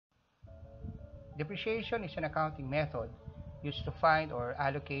Depreciation is an accounting method used to find or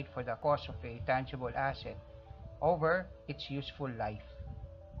allocate for the cost of a tangible asset over its useful life.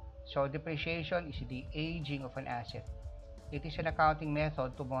 So depreciation is the aging of an asset. It is an accounting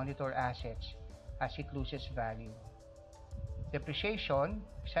method to monitor assets as it loses value. Depreciation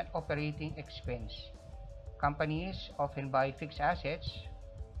is an operating expense. Companies often buy fixed assets,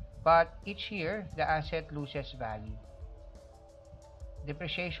 but each year the asset loses value.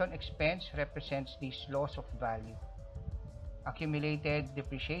 Depreciation expense represents this loss of value. Accumulated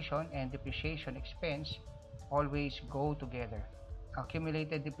depreciation and depreciation expense always go together.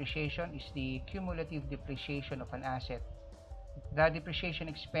 Accumulated depreciation is the cumulative depreciation of an asset. The depreciation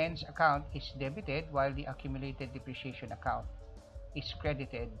expense account is debited while the accumulated depreciation account is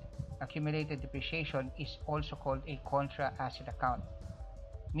credited. Accumulated depreciation is also called a contra asset account,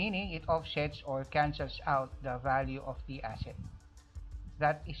 meaning it offsets or cancels out the value of the asset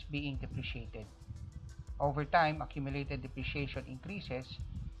that is being depreciated. Over time, accumulated depreciation increases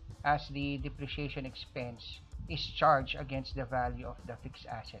as the depreciation expense is charged against the value of the fixed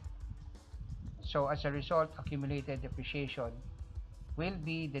asset. So as a result, accumulated depreciation will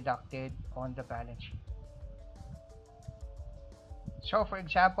be deducted on the balance sheet. So for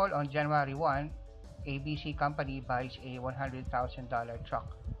example, on January 1, ABC company buys a $100,000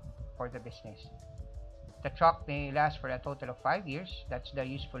 truck for the business. The truck may last for a total of 5 years, that's the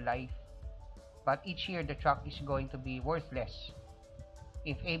useful life, but each year the truck is going to be worth less.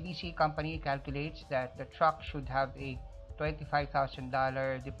 If ABC company calculates that the truck should have a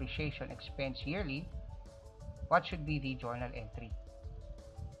 $25,000 depreciation expense yearly, what should be the journal entry?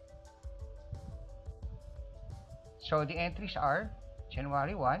 So the entries are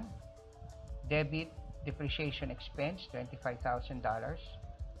January 1, debit depreciation expense $25,000,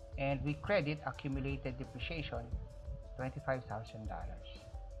 and we credit accumulated depreciation $25,000.